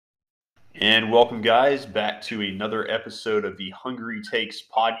And welcome, guys, back to another episode of the Hungry Takes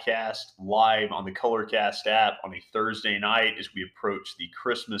podcast live on the Colorcast app on a Thursday night as we approach the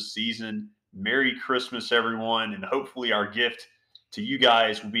Christmas season. Merry Christmas, everyone. And hopefully, our gift to you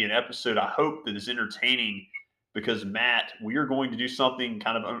guys will be an episode I hope that is entertaining because, Matt, we are going to do something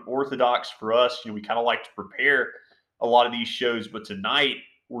kind of unorthodox for us. We kind of like to prepare a lot of these shows, but tonight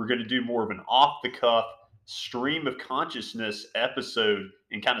we're going to do more of an off the cuff stream of consciousness episode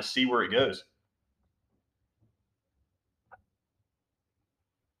and kind of see where it goes.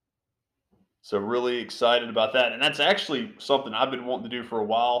 So really excited about that. And that's actually something I've been wanting to do for a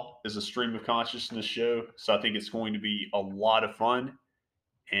while is a stream of consciousness show. So I think it's going to be a lot of fun.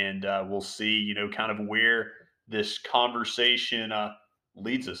 And we'll see, kind of where this conversation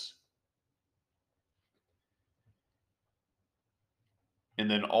leads us. And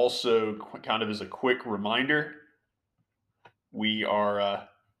then also, kind of as a quick reminder, we are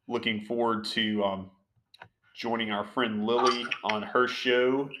looking forward to joining our friend Lily on her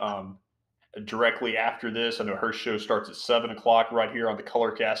show directly after this. I know her show starts at 7 o'clock right here on the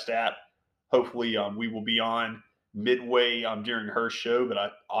Colorcast app. Hopefully, we will be on midway during her show, but I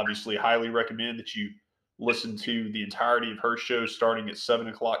obviously highly recommend that you listen to the entirety of her show starting at 7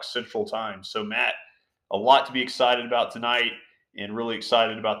 o'clock Central Time. So, Matt, a lot to be excited about tonight and really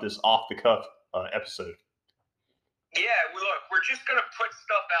excited about this off the cuff episode. Yeah, look, we're just going to put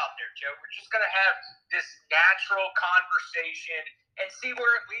stuff out there, Joe. We're just going to have this natural conversation and see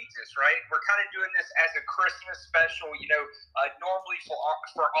where it leads us, right? We're kind of doing this as a Christmas special. Normally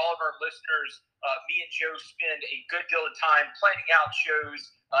for all of our listeners, me and Joe spend a good deal of time planning out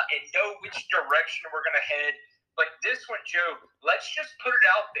shows and know which direction we're going to head. But this one, Joe, let's just put it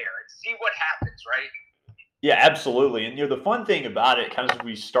out there and see what happens, right? Yeah, absolutely. And the fun thing about it, kind of as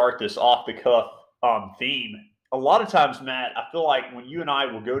we start this off the cuff theme, a lot of times, Matt, I feel like when you and I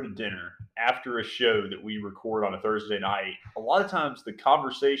will go to dinner after a show that we record on a Thursday night, a lot of times the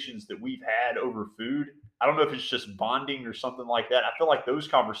conversations that we've had over food, I don't know if it's just bonding or something like that. I feel like those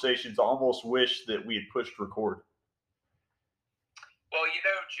conversations I almost wish that we had pushed record. Well,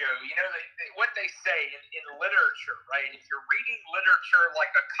 Joe, what they say in literature, right? If you're reading literature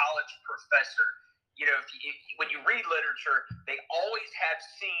like a college professor, when you read literature, they always have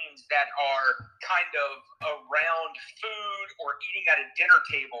scenes that are kind of around food or eating at a dinner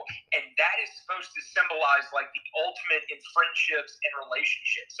table, and that is supposed to symbolize like the ultimate in friendships and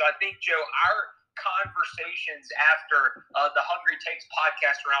relationships. So I think, Joe, our conversations after the Hungry Takes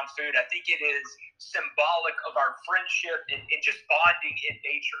podcast around food, I think it is symbolic of our friendship and just bonding in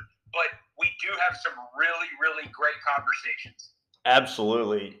nature. But we do have some really, really great conversations.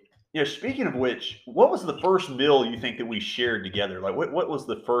 Absolutely. Speaking of which, what was the first meal you think that we shared together? Like, what was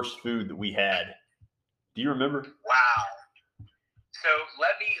the first food that we had? Do you remember? Wow. So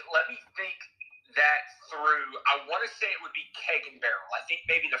let me think that through. I want to say it would be Keg and Barrel. I think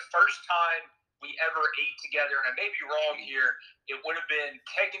maybe the first time we ever ate together, and I may be wrong here, it would have been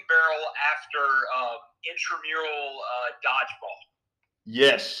Keg and Barrel after intramural dodgeball.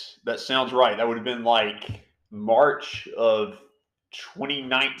 Yes, that sounds right. That would have been like March of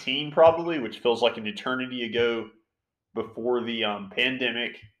 2019, probably, which feels like an eternity ago before the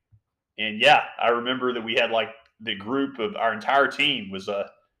pandemic. And yeah, I remember that we had like the group of our entire team was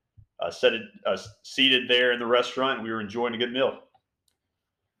seated there in the restaurant. And we were enjoying a good meal.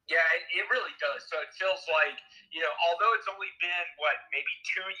 Yeah, it really does. So it feels like, although it's only been, maybe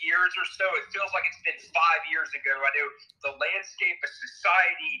 2 years or so, it feels like it's been 5 years ago. I know the landscape of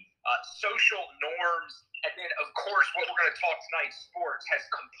society, social norms, and then, of course, what we're going to talk tonight, sports, has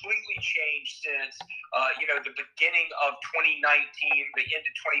completely changed since, the beginning of 2019, the end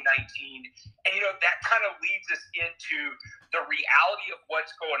of 2019. And, that kind of leads us into the reality of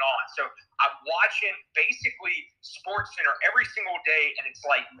what's going on. So I'm watching basically Sports Center every single day, and it's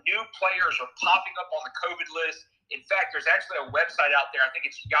like new players are popping up on the COVID list. In fact, there's actually a website out there, I think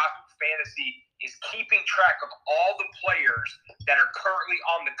it's Yahoo Fantasy, is keeping track of all the players that are currently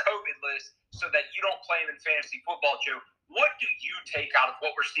on the COVID list so that you don't play them in fantasy football, Joe. What do you take out of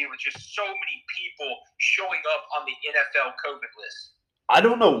what we're seeing with just so many people showing up on the NFL COVID list? I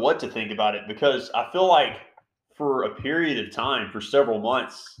don't know what to think about it because I feel like for a period of time, for several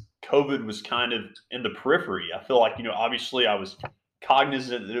months, COVID was kind of in the periphery. I feel like, obviously I was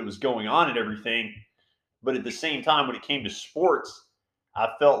cognizant that it was going on and everything, but at the same time, when it came to sports, I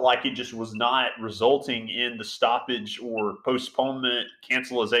felt like it just was not resulting in the stoppage or postponement,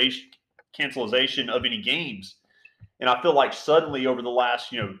 cancellation of any games. And I feel like suddenly over the last,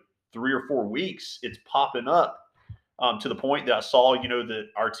 3 or 4 weeks, it's popping up to the point that I saw, that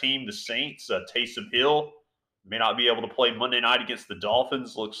our team, the Saints, Taysom Hill, may not be able to play Monday night against the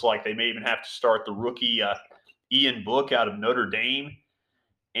Dolphins. Looks like they may even have to start the rookie Ian Book out of Notre Dame.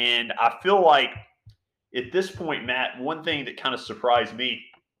 And I feel like at this point, Matt, one thing that kind of surprised me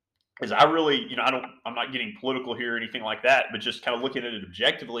is I really, I'm not getting political here or anything like that, but just kind of looking at it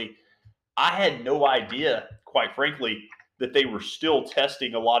objectively, I had no idea, quite frankly, that they were still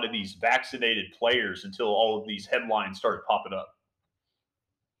testing a lot of these vaccinated players until all of these headlines started popping up.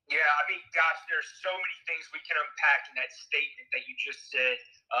 Yeah, I mean, gosh, there's so many things we can unpack in that statement that you just said,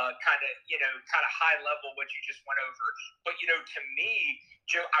 kind of high level what you just went over. But, to me,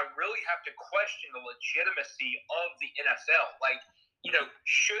 Joe, I really have to question the legitimacy of the NFL. Like,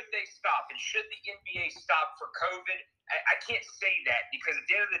 should they stop and should the NBA stop for COVID? I can't say that because at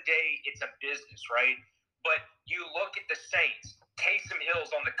the end of the day, it's a business, right? But you look at the Saints, Taysom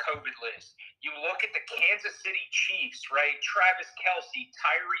Hill's on the COVID list. You look at the Kansas City Chiefs, right? Travis Kelce,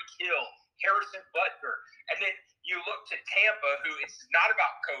 Tyreek Hill, Harrison Butker. And then you look to Tampa, who it's not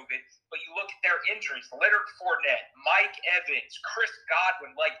about COVID, but you look at their injuries. Leonard Fournette, Mike Evans, Chris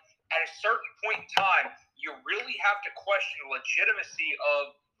Godwin. Like, at a certain point in time, you really have to question the legitimacy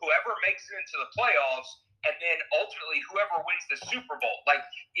of whoever makes it into the playoffs and then ultimately whoever wins the Super Bowl. Like,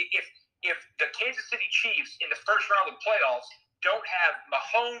 if the Kansas City Chiefs in the first round of the playoffs don't have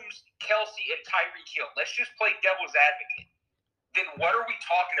Mahomes, Kelce, and Tyreek Hill, let's just play devil's advocate, then what are we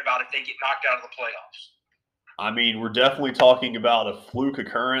talking about if they get knocked out of the playoffs? I mean, we're definitely talking about a fluke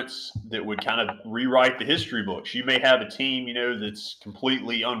occurrence that would kind of rewrite the history books. You may have a team, that's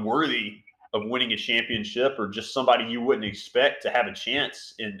completely unworthy of winning a championship or just somebody you wouldn't expect to have a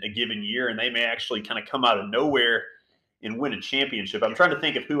chance in a given year, and they may actually kind of come out of nowhere and win a championship. I'm trying to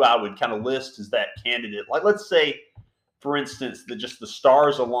think of who I would kind of list as that candidate. Like, let's say, for instance, that just the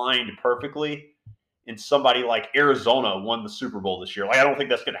stars aligned perfectly and somebody like Arizona won the Super Bowl this year. Like, I don't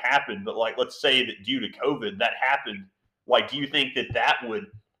think that's going to happen, but like, let's say that due to COVID that happened. Like, do you think that would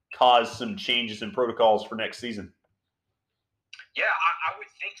cause some changes in protocols for next season? Yeah, I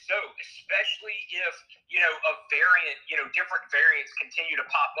would think so, especially if, a variant, different variants continue to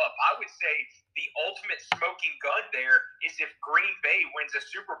pop up. I would say the ultimate smoking gun there is if Green Bay wins a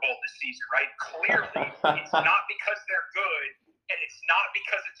Super Bowl this season, right? Clearly, it's not because they're good, and it's not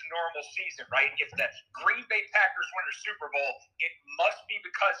because it's a normal season, right? If the Green Bay Packers win a Super Bowl, it must be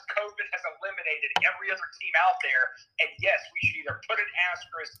because COVID has eliminated every other team out there, and yes, we should either put an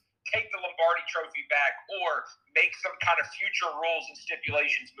asterisk, take the Lombardi Trophy back, or make some kind of future rules and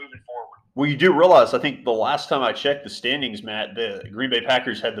stipulations moving forward. Well, you do realize, I think the last time I checked the standings, Matt, the Green Bay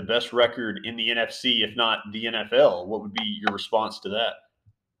Packers had the best record in the NFC, if not the NFL. What would be your response to that?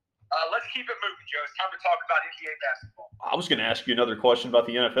 Let's keep it moving, Joe. It's time to talk about NBA basketball. I was going to ask you another question about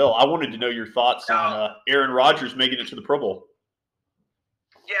the NFL. I wanted to know your thoughts on Aaron Rodgers making it to the Pro Bowl.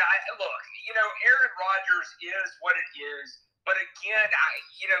 Yeah, look, Aaron Rodgers is what it is. But again,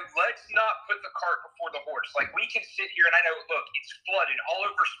 let's not put the cart before the horse. Like, we can sit here, and I know, look, it's flooded all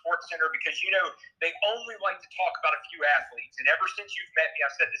over SportsCenter because, they only like to talk about a few athletes. And ever since you've met me,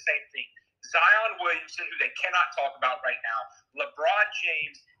 I've said the same thing. Zion Williamson, who they cannot talk about right now, LeBron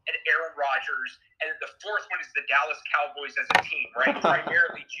James, and Aaron Rodgers. And the fourth one is the Dallas Cowboys as a team, right?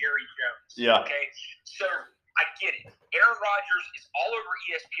 Primarily Jerry Jones. Yeah. Okay? So I get it. Aaron Rodgers is all over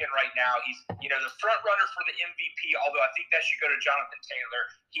ESPN right now. He's, the front runner for the MVP, although I think that should go to Jonathan Taylor.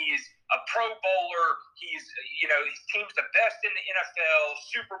 He's a Pro Bowler. He's, his team's the best in the NFL,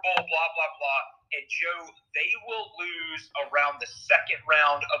 Super Bowl, blah, blah, blah. And Joe, they will lose around the second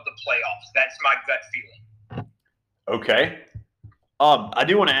round of the playoffs. That's my gut feeling. Okay. I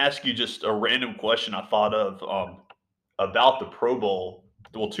do want to ask you just a random question I thought of about the Pro Bowl.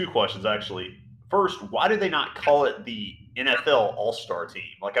 Well, two questions actually. First, why do they not call it the NFL All-Star Team?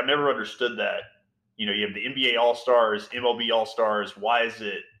 Like, I've never understood that. You have the NBA All-Stars, MLB All-Stars. Why is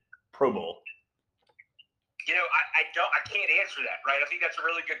it Pro Bowl? I can't answer that, right? I think that's a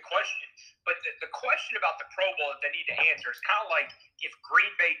really good question. But the question about the Pro Bowl that they need to answer is kind of like if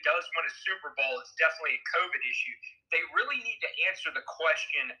Green Bay does win a Super Bowl, it's definitely a COVID issue. They really need to answer the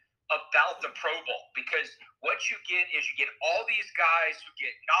question about the Pro Bowl, because what you get is you get all these guys who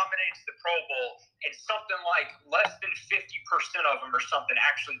get nominated to the Pro Bowl, and something like less than 50% of them or something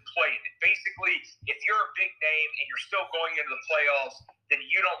actually play in it. Basically, if you're a big name and you're still going into the playoffs, then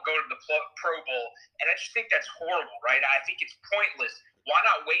you don't go to the Pro Bowl. And I just think that's horrible, right? I think it's pointless. Why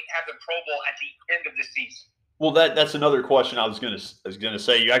not wait and have the Pro Bowl at the end of the season? Well, that's another question I was going to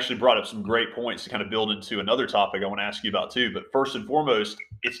say. You actually brought up some great points to kind of build into another topic I want to ask you about too. But first and foremost,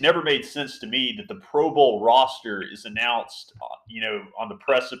 it's never made sense to me that the Pro Bowl roster is announced, on the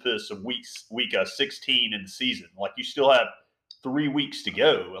precipice of week 16 in the season. Like, you still have 3 weeks to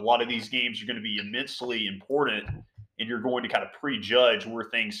go. A lot of these games are going to be immensely important, and you're going to kind of prejudge where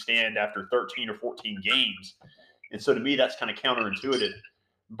things stand after 13 or 14 games. And so to me, that's kind of counterintuitive.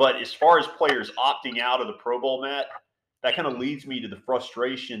 But as far as players opting out of the Pro Bowl, Matt, that kind of leads me to the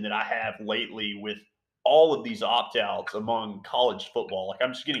frustration that I have lately with all of these opt outs among college football. Like,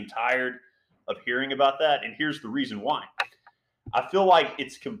 I'm just getting tired of hearing about that. And here's the reason why. I feel like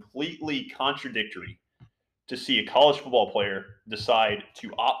it's completely contradictory to see a college football player decide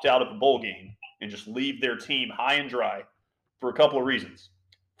to opt out of a bowl game and just leave their team high and dry for a couple of reasons.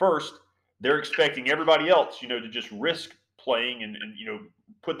 First, they're expecting everybody else, to just risk playing and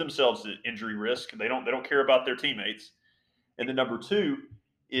put themselves at injury risk. They don't care about their teammates. And then number two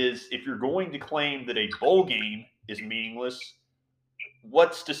is, if you're going to claim that a bowl game is meaningless,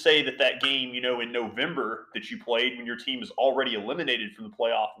 what's to say that game, in November that you played when your team is already eliminated from the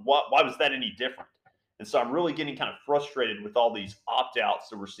playoff, why was that any different? And so I'm really getting kind of frustrated with all these opt-outs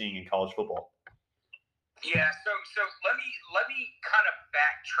that we're seeing in college football. Yeah, so let me kind of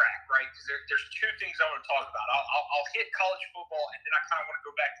backtrack, right? Because there's two things I want to talk about. I'll hit college football, and then I kind of want to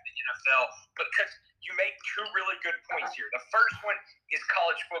go back to the NFL, because you make two really good points here. The first one is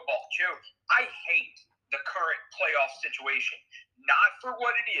college football. Joe, I hate the current playoff situation. Not for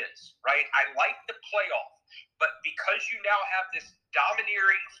what it is, right? I like the playoff, but because you now have this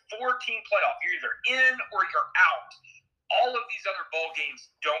domineering 4-team playoff, you're either in or you're out. All of these other bowl games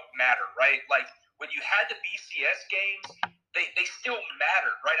don't matter, right? Like, when you had the BCS games, they still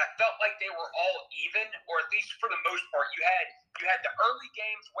mattered, right? I felt like they were all even, or at least for the most part. You had the early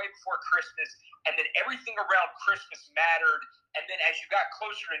games way before Christmas, and then everything around Christmas mattered, and then as you got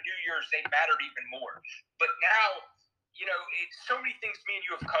closer to New Year's, they mattered even more. But now, it's so many things me and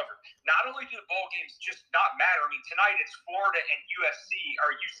you have covered. Not only do the bowl games just not matter. I mean, tonight it's Florida and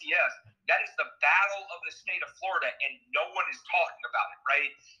UCF. That is the battle of the state of Florida, and no one is talking about it,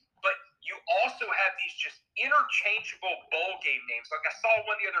 right? But you also have these just interchangeable bowl game names. Like, I saw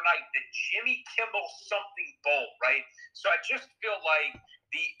one the other night, the Jimmy Kimmel something bowl, right? So I just feel like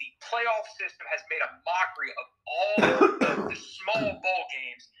the playoff system has made a mockery of all of the small bowl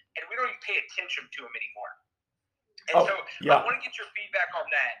games, and we don't even pay attention to them anymore. And I want to get your feedback on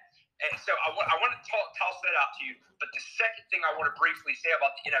that. And so I want to toss that out to you. But the second thing I want to briefly say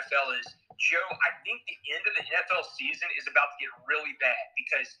about the NFL is, Joe, I think the end of the NFL season is about to get really bad,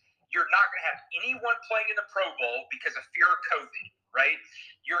 because you're not going to have anyone playing in the Pro Bowl because of fear of COVID, right?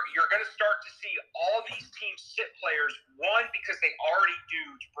 You're going to start to see all these teams sit players, one, because they already do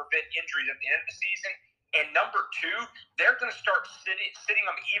to prevent injuries at the end of the season, and number two, they're going to start sitting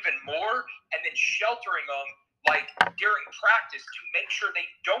them even more and then sheltering them like during practice to make sure they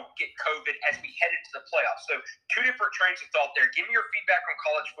don't get COVID as we head into the playoffs. So two different trains of thought there. Give me your feedback on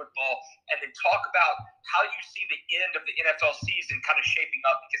college football, and then talk about how you see the end of the NFL season kind of shaping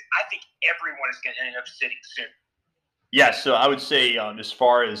up, because I think everyone is going to end up sitting soon. Yeah, so I would say, as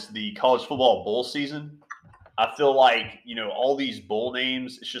far as the college football bowl season, I feel like, all these bowl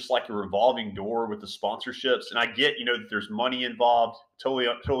names, it's just like a revolving door with the sponsorships. And I get, that there's money involved. Totally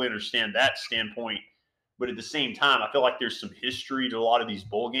understand that standpoint. But at the same time, I feel like there's some history to a lot of these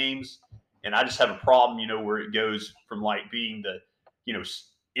bowl games. And I just have a problem, where it goes from like being the,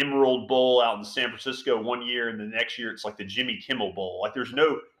 Emerald Bowl out in San Francisco one year, and the next year it's like the Jimmy Kimmel Bowl. Like, there's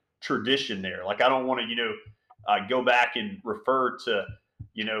no tradition there. Like, I don't want to, go back and refer to,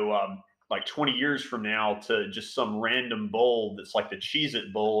 like 20 years from now to just some random bowl that's like the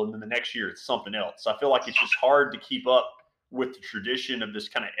Cheez-It Bowl, and then the next year it's something else. So I feel like it's just hard to keep up with the tradition of this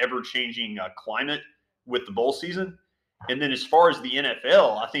kind of ever-changing climate with the bowl season. And then as far as the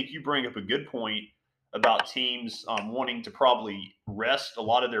NFL, I think you bring up a good point about teams wanting to probably rest a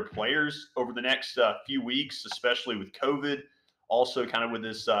lot of their players over the next few weeks, especially with COVID. Also kind of with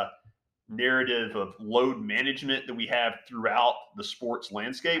this narrative of load management that we have throughout the sports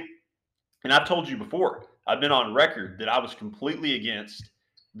landscape. And I've told you before, I've been on record that I was completely against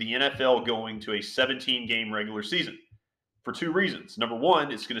the NFL going to a 17-game regular season for two reasons. Number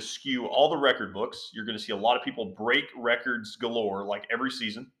one, it's going to skew all the record books. You're going to see a lot of people break records galore, like every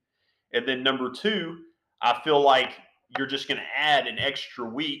season. And then number two, I feel like you're just going to add an extra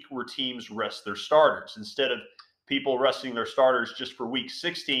week where teams rest their starters. Instead of people resting their starters just for week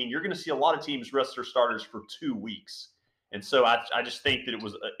 16, you're going to see a lot of teams rest their starters for 2 weeks. And so I just think that it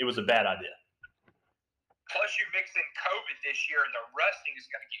was a bad idea. Plus, you mix in COVID this year, and the resting is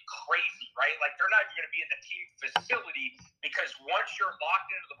going to get crazy, right? Like, they're not even going to be in the team facility, because once you're locked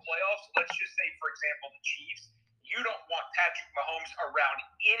into the playoffs, let's just say, for example, the Chiefs, you don't want Patrick Mahomes around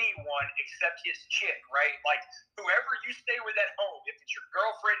anyone except his chick, right? Like, whoever you stay with at home, if it's your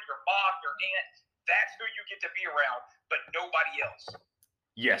girlfriend, your mom, your aunt, that's who you get to be around, but nobody else.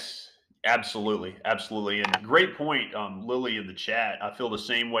 Yes, absolutely, absolutely, and great point, Lily in the chat. I feel the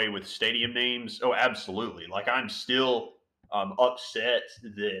same way with stadium names. Oh, absolutely. Like I'm still upset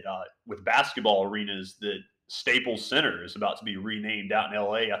that with basketball arenas that Staples Center is about to be renamed out in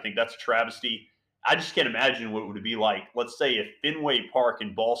LA. I think that's a travesty. I just can't imagine what it would be like. Let's say if Fenway Park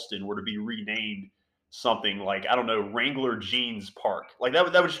in Boston were to be renamed something like, I don't know, Wrangler Jeans Park. Like that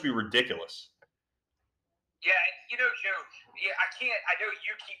would just be ridiculous. Yeah, and Joe, yeah, I know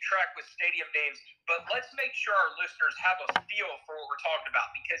you keep track with stadium names, but let's make sure our listeners have a feel for what we're talking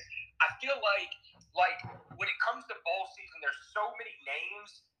about, because I feel like when it comes to bowl season, there's so many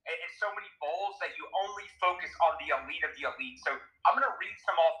names and so many bowls that you only focus on the elite of the elite. So I'm going to read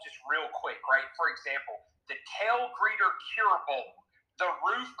some off just real quick, right? For example, the Tail Greeter Cure Bowl, the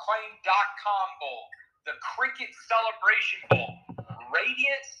RoofClaim.com Bowl, the Cricket Celebration Bowl,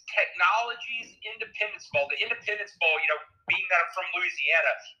 Radiance Technologies Independence Bowl. The Independence Bowl, being that I'm from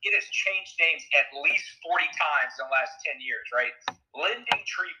Louisiana, it has changed names at least 40 times in the last 10 years, right? Lending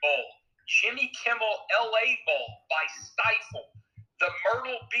Tree Bowl, Jimmy Kimmel LA Bowl by Stifle, the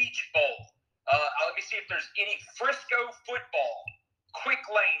Myrtle Beach Bowl. Let me see if there's any Frisco Football, Quick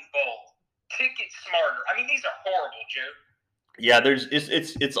Lane Bowl, Ticket Smarter. I mean, these are horrible, Joe. Yeah,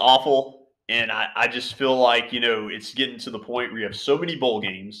 it's awful. And I just feel like, it's getting to the point where you have so many bowl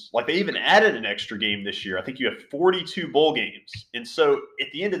games. Like they even added an extra game this year. I think you have 42 bowl games. And so at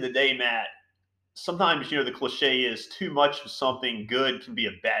the end of the day, Matt, sometimes, the cliche is too much of something good can be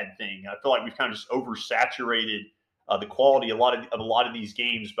a bad thing. I feel like we've kind of just oversaturated the quality of a lot of these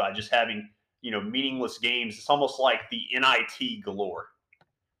games by just having, meaningless games. It's almost like the NIT galore.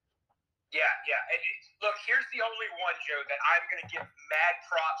 Yeah. And look, here's the only one, Joe, that I'm going to give mad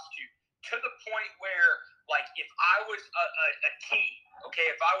props to the point where, like, if I was a team, okay,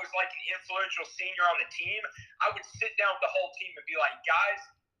 if I was like an influential senior on the team, I would sit down with the whole team and be like, guys,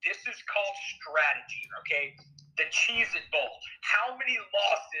 this is called strategy, okay? The Cheez-It Bowl. How many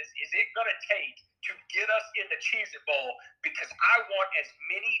losses is it going to take to get us in the Cheez-It Bowl? Because I want as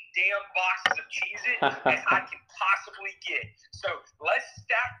many damn boxes of Cheez-It as I can possibly get. So let's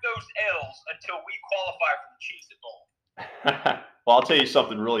stack those L's until we qualify for the Cheez-It Bowl. Well, I'll tell you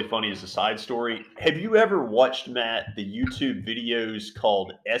something really funny as a side story. Have you ever watched, Matt, the YouTube videos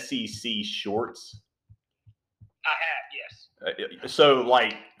called SEC Shorts? I have, yes. So,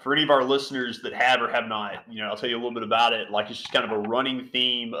 like, for any of our listeners that have or have not, I'll tell you a little bit about it. Like, it's just kind of a running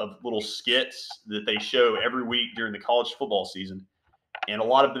theme of little skits that they show every week during the college football season. And a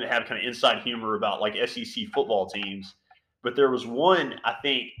lot of them have kind of inside humor about, like, SEC football teams. But there was one, I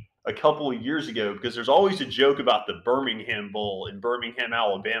think, a couple of years ago, because there's always a joke about the Birmingham Bowl in Birmingham,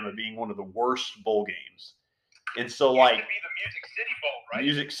 Alabama being one of the worst bowl games. And so, like, used to be the Music City Bowl, right?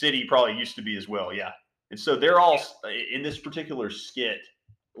 Music City probably used to be as well, yeah. And so they're all in this particular skit,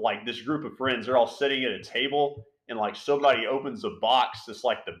 like this group of friends, they're all sitting at a table, and like somebody opens a box that's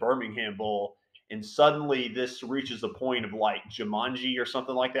like the Birmingham Bowl, and suddenly this reaches a point of like Jumanji or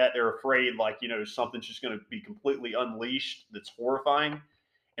something like that. They're afraid, like, something's just going to be completely unleashed that's horrifying.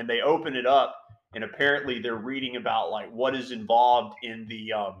 And they open it up, and apparently they're reading about like what is involved in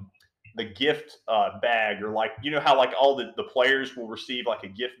the gift bag, or like, how like all the players will receive like a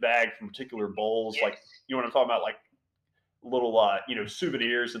gift bag from particular bowls, yes. Like, what I'm talking about, like little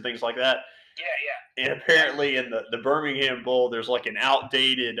souvenirs and things like that. Yeah. And apparently in the Birmingham Bowl, there's like an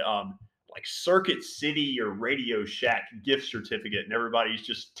outdated like Circuit City or Radio Shack gift certificate, and everybody's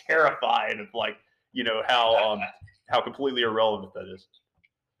just terrified of like, how completely irrelevant that is.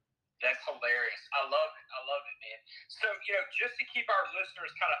 That's hilarious. I love it, man. So, just to keep our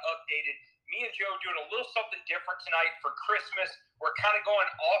listeners kind of updated, me and Joe doing a little something different tonight for Christmas. We're kind of going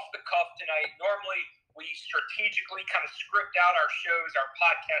off the cuff tonight. Normally, we strategically kind of script out our shows, our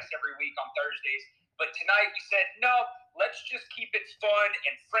podcasts every week on Thursdays. But tonight we said, no, let's just keep it fun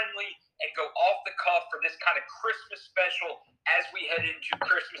and friendly and go off the cuff for this kind of Christmas special as we head into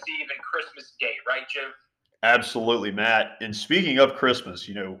Christmas Eve and Christmas Day. Right, Joe? Absolutely, Matt. And speaking of Christmas,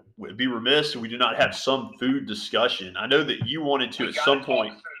 we'd be remiss if we do not have some food discussion. I know that you wanted to at some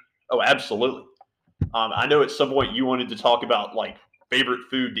point. Oh, absolutely. I know at some point you wanted to talk about like favorite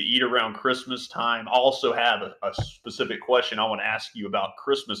food to eat around Christmas time. I also have a specific question I want to ask you about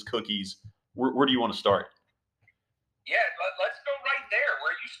Christmas cookies. Where do you want to start? Yeah, let's go right there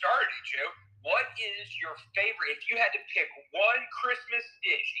where you started, Joe. What is your favorite? If you had to pick one Christmas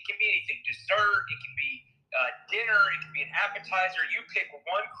dish, it can be anything, dessert, it can be dinner, it can be an appetizer. You pick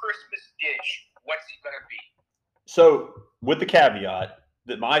one Christmas dish. What's it going to be? So, with the caveat,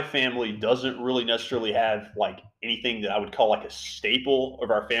 that my family doesn't really necessarily have like anything that I would call like a staple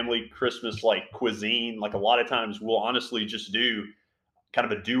of our family Christmas like cuisine. Like a lot of times we'll honestly just do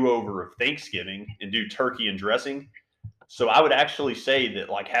kind of a do-over of Thanksgiving and do turkey and dressing. So I would actually say that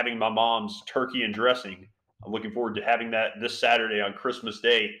like having my mom's turkey and dressing, I'm looking forward to having that this Saturday on Christmas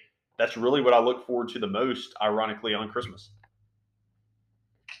Day. That's really what I look forward to the most, ironically, on Christmas.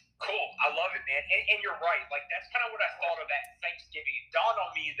 Cool. I love it, man. And you're right. Like, that's kind of what I thought of at Thanksgiving. It dawned on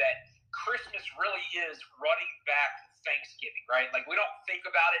me that Christmas really is running back Thanksgiving, right? Like, we don't think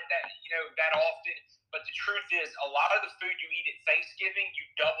about it that often. But the truth is, a lot of the food you eat at Thanksgiving, you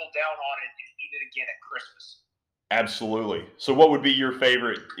double down on it and eat it again at Christmas. Absolutely. So, what would be your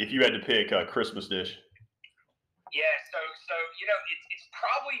favorite if you had to pick a Christmas dish? Yeah, so it's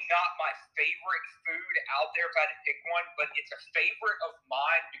probably not my favorite food out there if I had to pick one, but it's a favorite of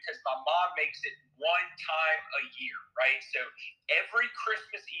mine because my mom makes it one time a year, right? So every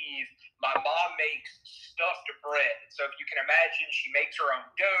Christmas Eve, my mom makes stuffed bread. So if you can imagine, she makes her own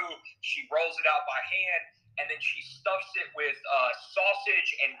dough, she rolls it out by hand, and then she stuffs it with sausage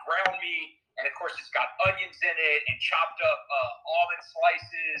and ground meat, and of course it's got onions in it and chopped up almond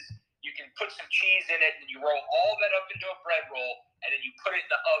slices. You can put some cheese in it, and you roll all that up into a bread roll, and then you put it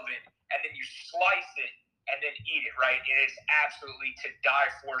in the oven, and then you slice it, and then eat it, right? And it's absolutely to die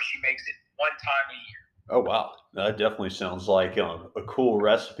for. She makes it one time a year. Oh wow, that definitely sounds like a cool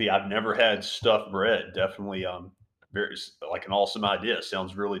recipe. I've never had stuffed bread. Definitely, very like an awesome idea.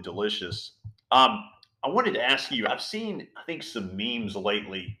 Sounds really delicious. I wanted to ask you. I've seen, I think, some memes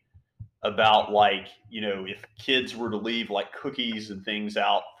lately about like if kids were to leave like cookies and things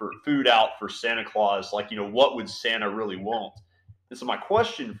out for food out for Santa Claus, like what would Santa really want? And so my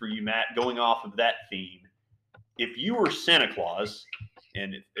question for you, Matt, going off of that theme, if you were Santa Claus,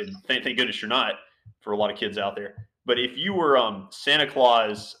 and thank goodness you're not for a lot of kids out there, but if you were Santa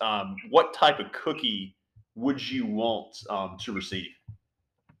Claus, what type of cookie would you want to receive?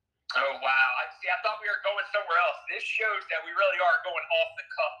 Oh wow! I thought we were going somewhere else. This shows that we really are going off the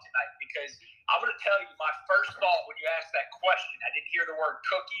cuff tonight because I'm going to tell you my first thought when you asked that question. I didn't hear the word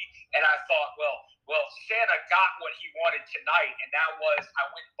cookie, and I thought, well, Santa got what he wanted tonight, and that was I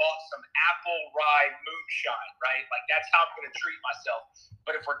went and bought some apple rye moonshine. Right, like that's how I'm going to treat myself.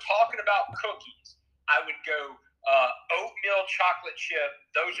 But if we're talking about cookies, I would go oatmeal chocolate chip.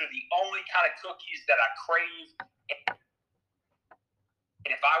 Those are the only kind of cookies that I crave.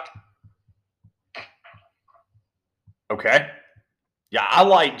 And if I Okay. Yeah, I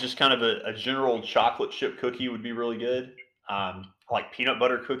like just kind of a general chocolate chip cookie would be really good. I like peanut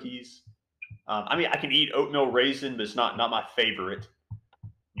butter cookies. I mean, I can eat oatmeal raisin, but it's not my favorite.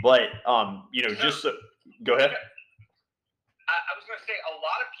 But so, just go ahead. I was going to say a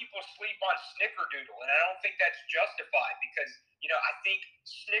lot of people sleep on Snickerdoodle, and I don't think that's justified because I think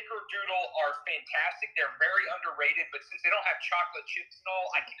Snickerdoodle are fantastic. They're very underrated, but since they don't have chocolate chips and all,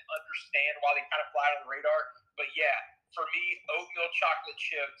 I can understand why they kind of fly on the radar. But yeah, for me, oatmeal chocolate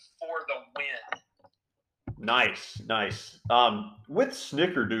chips for the win. Nice, nice. With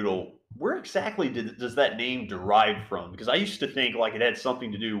Snickerdoodle, where exactly does that name derive from? Because I used to think like it had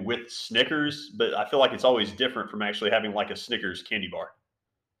something to do with Snickers, but I feel like it's always different from actually having like a Snickers candy bar.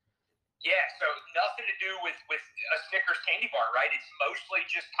 Yeah, so nothing to do with a Snickers candy bar, right? It's mostly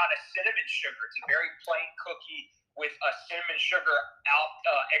just kind of cinnamon sugar. It's a very plain cookie with a cinnamon sugar out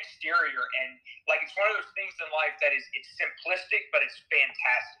exterior, and like it's one of those things in life that it's simplistic, but it's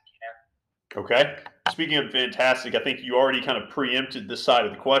fantastic. Okay. Speaking of fantastic, I think you already kind of preempted this side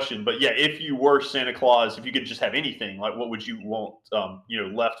of the question, but yeah, if you were Santa Claus, if you could just have anything, like what would you want,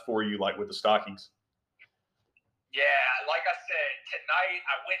 left for you, like with the stockings? Yeah, like I said, tonight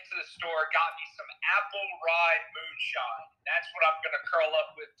I went to the store, got me some apple rye moonshine. That's what I'm going to curl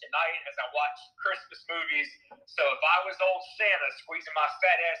up with tonight as I watch Christmas movies. So if I was old Santa squeezing my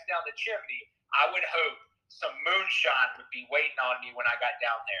fat ass down the chimney, I would hope some moonshine would be waiting on me when I got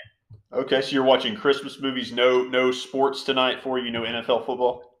down there. Okay, so you're watching Christmas movies, no sports tonight for you, no NFL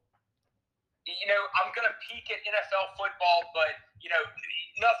football? I'm going to peek at NFL football, but,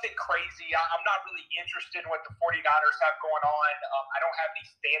 nothing crazy. I'm not really interested in what the 49ers have going on. I don't have any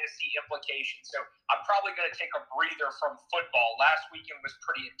fantasy implications, so I'm probably going to take a breather from football. Last weekend was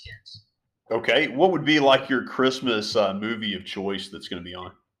pretty intense. Okay, what would be like your Christmas movie of choice that's going to be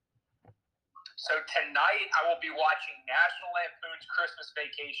on? So tonight I will be watching National Lampoon's Christmas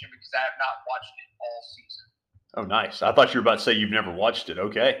Vacation because I have not watched it all season. Oh, nice. I thought you were about to say you've never watched it.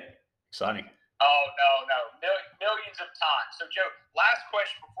 Okay, exciting. Oh, no. Millions of times. So, Joe, last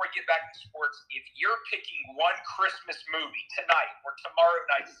question before we get back to sports. If you're picking one Christmas movie tonight or tomorrow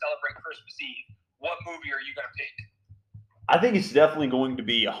night to celebrate Christmas Eve, what movie are you going to pick? I think it's definitely going to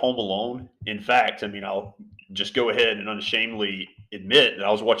be a Home Alone. In fact, I mean, I'll just go ahead and unashamedly admit that I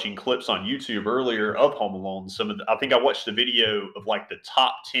was watching clips on YouTube earlier of Home Alone. I think I watched a video of like the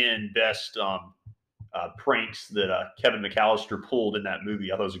top 10 best pranks that Kevin McAllister pulled in that movie.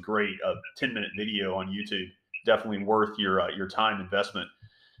 I thought it was a great 10-minute video on YouTube. Definitely worth your time investment.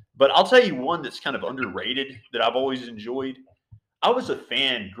 But I'll tell you one that's kind of underrated that I've always enjoyed. I was a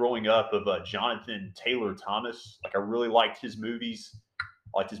fan growing up of Jonathan Taylor Thomas. Like I really liked his movies.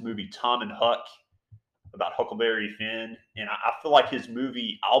 I liked his movie Tom and Huck about Huckleberry Finn, and I feel like his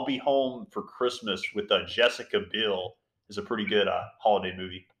movie I'll Be Home for Christmas with Jessica Biel is a pretty good holiday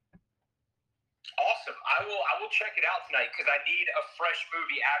movie. Awesome. I will check it out tonight because I need a fresh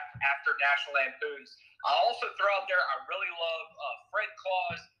movie after National Lampoon's. I'll also throw out there I really love Fred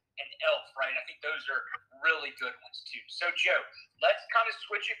Claus and Elf, right? I think those are really good ones too. So Joe, let's kind of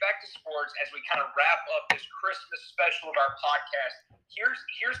switch it back to sports as we kind of wrap up this Christmas special of our podcast.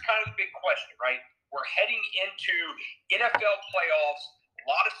 Here's kind of the big question, right? We're heading into NFL playoffs. A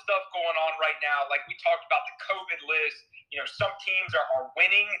lot of stuff going on right now. Like we talked about the COVID list. You know, some teams are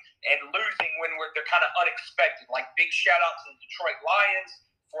winning and losing when they're kind of unexpected. Like big shout out to the Detroit Lions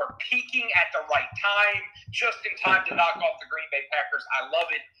for peaking at the right time, just in time to knock off the Green Bay Packers. I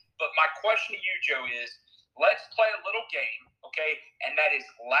love it. But my question to you, Joe, is let's play a little game, okay? And that is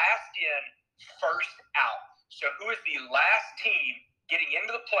last in, first out. So who is the last team getting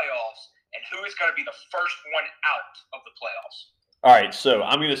into the playoffs, and who is going to be the first one out of the playoffs? All right, so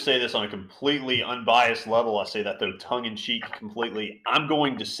I'm going to say this on a completely unbiased level. I say that, though, tongue-in-cheek completely. I'm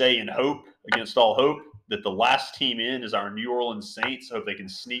going to say in hope, against all hope, that the last team in is our New Orleans Saints. I hope they can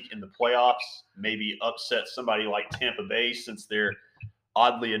sneak in the playoffs, maybe upset somebody like Tampa Bay since they're,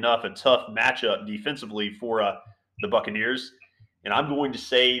 oddly enough, a tough matchup defensively for the Buccaneers. And I'm going to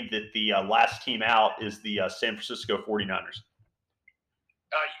say that the last team out is the San Francisco 49ers.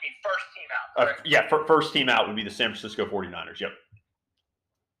 You mean first team out? Yeah, first team out would be the San Francisco 49ers. Yep.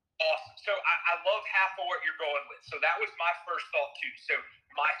 Awesome. So I love half of what you're going with. So that was my first thought too. So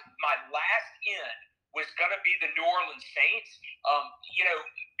my last in was going to be the New Orleans Saints. You know,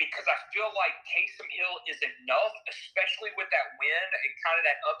 because I feel like Taysom Hill is enough, especially with that win and kind of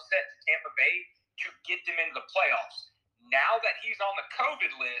that upset to Tampa Bay, to get them into the playoffs. Now that he's on the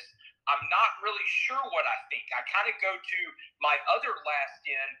COVID list, I'm not really sure what I think. I kind of go to my other last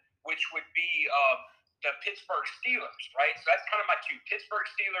in, which would be the Pittsburgh Steelers, right? So that's kind of my two, Pittsburgh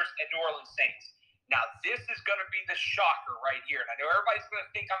Steelers and New Orleans Saints. Now, this is going to be the shocker right here. And I know everybody's going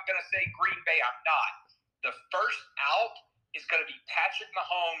to think I'm going to say Green Bay. I'm not. The first out is going to be Patrick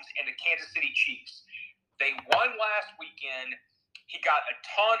Mahomes and the Kansas City Chiefs. They won last weekend. He got a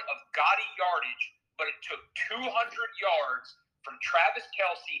ton of gaudy yardage, but it took 200 yards from Travis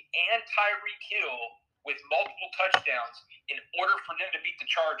Kelce and Tyreek Hill with multiple touchdowns in order for them to beat the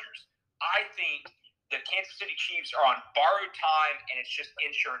Chargers. I think the Kansas City Chiefs are on borrowed time, and it's just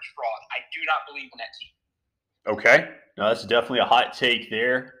insurance fraud. I do not believe in that team. Okay. No, that's definitely a hot take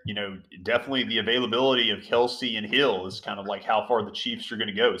there. You know, definitely the availability of Kelce and Hill is kind of like how far the Chiefs are going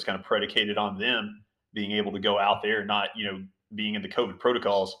to go. It's kind of predicated on them being able to go out there, not, being in the COVID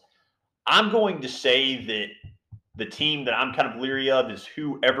protocols. I'm going to say that the team that I'm kind of leery of is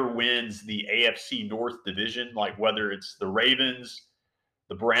whoever wins the AFC North division, like whether it's the Ravens,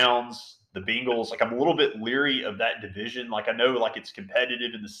 the Browns, the Bengals. Like I'm a little bit leery of that division. Like I know like it's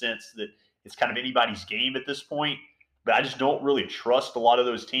competitive in the sense that it's kind of anybody's game at this point, but I just don't really trust a lot of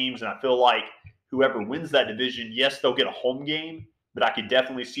those teams. And I feel like whoever wins that division, yes, they'll get a home game, but I could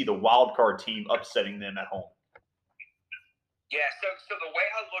definitely see the wild card team upsetting them at home. Yeah, so the way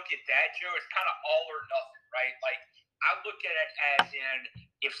I look at that, Joe, is kind of all or nothing, right? Like I look at it as in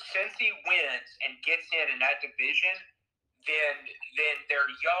if Cincy wins and gets in that division, then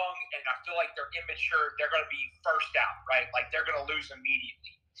they're young and I feel like they're immature. They're going to be first out, right? Like they're going to lose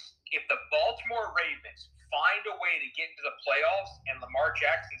immediately. If the Baltimore Ravens find a way to get into the playoffs and Lamar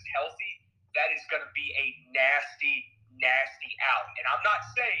Jackson's healthy, that is going to be a nasty, nasty out. And I'm not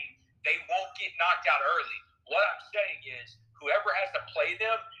saying they won't get knocked out early. What I'm saying is whoever has to play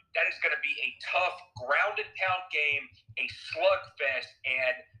them, that is going to be a tough, ground and pound game, a slugfest,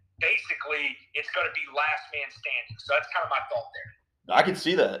 and basically it's going to be last man standing. So that's kind of my thought there. I can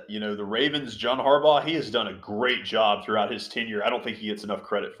see that. The Ravens, John Harbaugh, he has done a great job throughout his tenure. I don't think he gets enough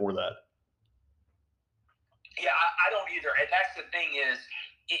credit for that. Yeah, I don't either. And that's the thing is,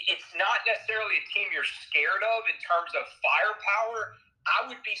 it's not necessarily a team you're scared of in terms of firepower. I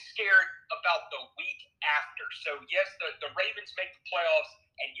would be scared about the week after. So, yes, the Ravens make the playoffs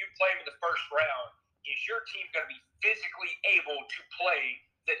and you play them in the first round. Is your team going to be physically able to play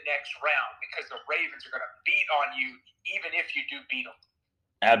the next round because the Ravens are going to beat on you even if you do beat them.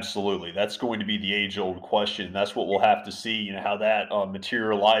 Absolutely. That's going to be the age-old question. That's what we'll have to see, how that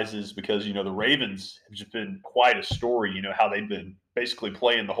materializes because, the Ravens have just been quite a story, how they've been basically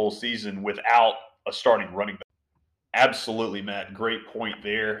playing the whole season without a starting running back. Absolutely, Matt. Great point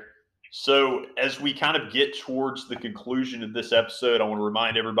there. So, as we kind of get towards the conclusion of this episode, I want to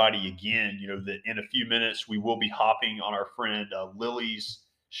remind everybody again, that in a few minutes we will be hopping on our friend Lily's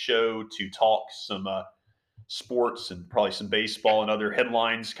show to talk some sports and probably some baseball and other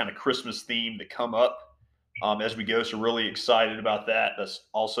headlines, kind of Christmas theme that come up as we go. So, really excited about that. That's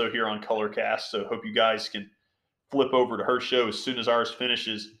also here on Colorcast. So, hope you guys can flip over to her show as soon as ours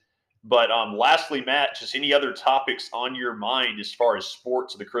finishes. But lastly, Matt, just any other topics on your mind as far as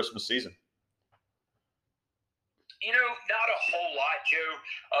sports of the Christmas season? Not a whole lot, Joe.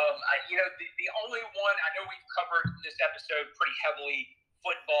 The only one I know we've covered in this episode pretty heavily,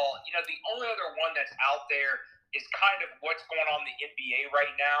 football. The only other one that's out there is kind of what's going on in the NBA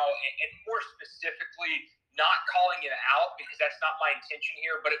right now, and more specifically, not calling it out because that's not my intention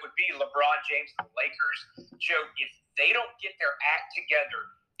here, but it would be LeBron James and the Lakers. Joe, if they don't get their act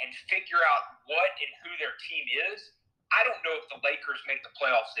together and figure out what and who their team is, I don't know if the Lakers make the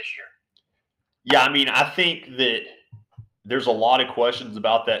playoffs this year. Yeah, I think that there's a lot of questions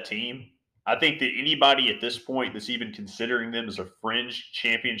about that team. I think that anybody at this point that's even considering them as a fringe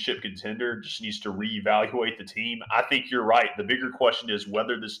championship contender just needs to reevaluate the team. I think you're right. The bigger question is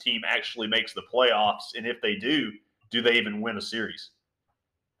whether this team actually makes the playoffs, and if they do they even win a series?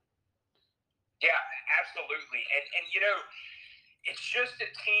 Yeah, absolutely. And it's just a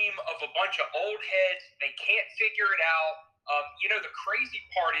team of a bunch of old heads. They can't figure it out. The crazy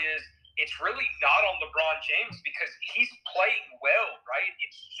part is it's really not on LeBron James because he's playing well, right?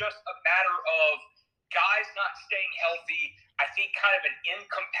 It's just a matter of guys not staying healthy. I think kind of an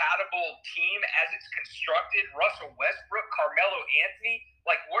incompatible team as it's constructed. Russell Westbrook, Carmelo Anthony,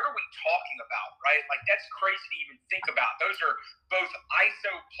 like what are we talking about, right? Like that's crazy to even think about. Those are both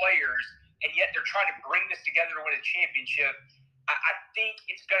ISO players, and yet they're trying to bring this together to win a championship. I think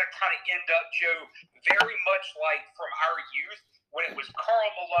it's going to kind of end up, Joe, very much like from our youth when it was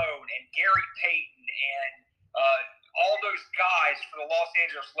Karl Malone and Gary Payton and all those guys for the Los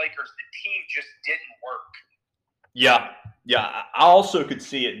Angeles Lakers. The team just didn't work. Yeah. I also could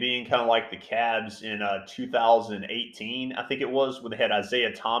see it being kind of like the Cavs in 2018, I think it was, when they had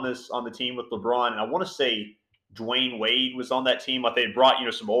Isaiah Thomas on the team with LeBron. And I want to say Dwayne Wade was on that team. Like they had brought,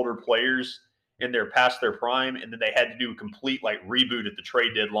 some older players in there past their prime, and then they had to do a complete reboot at the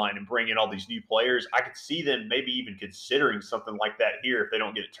trade deadline and bring in all these new players. I could see them maybe even considering something like that here if they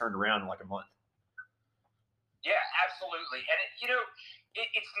don't get it turned around in like a month. Yeah, absolutely. And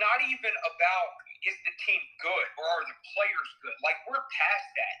it's not even about is the team good or are the players good. Like we're past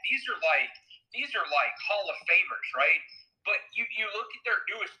that. These are like Hall of Famers, right? But you look at their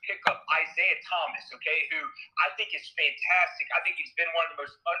newest pickup, Isaiah Thomas, okay, who I think is fantastic. I think he's been one of the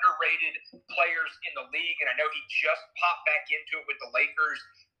most underrated players in the league, and I know he just popped back into it with the Lakers.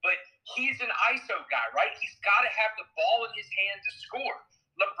 But he's an ISO guy, right? He's got to have the ball in his hand to score.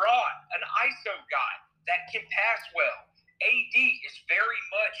 LeBron, an ISO guy that can pass well. AD is very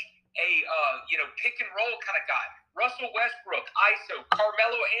much a pick and roll kind of guy. Russell Westbrook, ISO.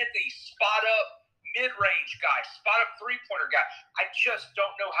 Carmelo Anthony, spot up mid-range guy, spot up three-pointer guy. I just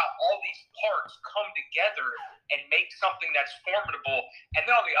don't know how all these parts come together and make something that's formidable. And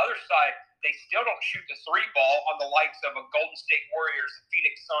then on the other side, they still don't shoot the three ball on the likes of a Golden State Warriors,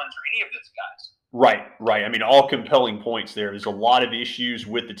 Phoenix Suns, or any of those guys. Right. All compelling points there. There's a lot of issues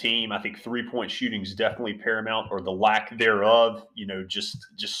with the team. I think three-point shooting is definitely paramount, or the lack thereof. Just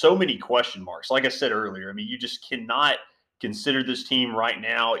so many question marks. Like I said earlier, you just cannot consider this team right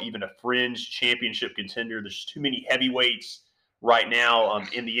now even a fringe championship contender. There's too many heavyweights right now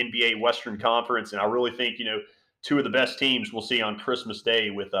in the NBA Western Conference, and I really think two of the best teams we'll see on Christmas Day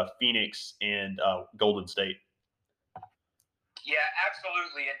with Phoenix and Golden State. Yeah,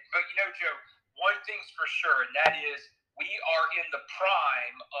 absolutely. But Joe, one thing's for sure, and that is we are in the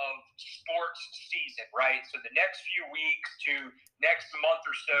prime of sports season, right? So the next few weeks to next month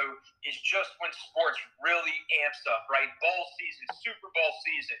or so is just when sports really amps up, right? Bowl season, Super Bowl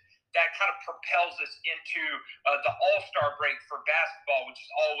season. That kind of propels us into the All-Star break for basketball, which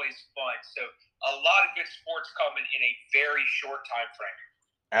is always fun. So a lot of good sports coming in a very short time frame.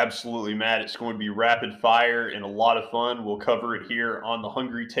 Absolutely, Matt. It's going to be rapid fire and a lot of fun. We'll cover it here on the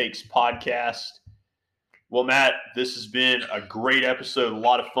Hungry Takes podcast. Well, Matt, this has been a great episode. A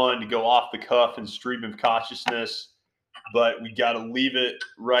lot of fun to go off the cuff and stream of consciousness. but we got to leave it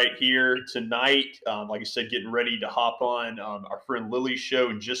right here tonight. Like I said, getting ready to hop on our friend Lily's show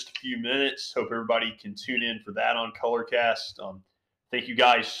in just a few minutes. Hope everybody can tune in for that on Colorcast. Thank you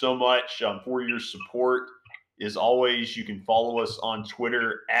guys so much for your support. As always, you can follow us on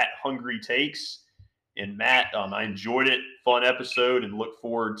Twitter at Hungry Takes. And Matt, I enjoyed it. Fun episode, and look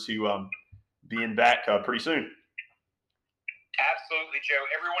forward to being back pretty soon. Absolutely, Joe.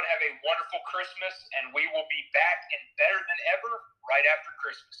 Everyone have a wonderful Christmas, and we will be back and better than ever right after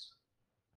Christmas.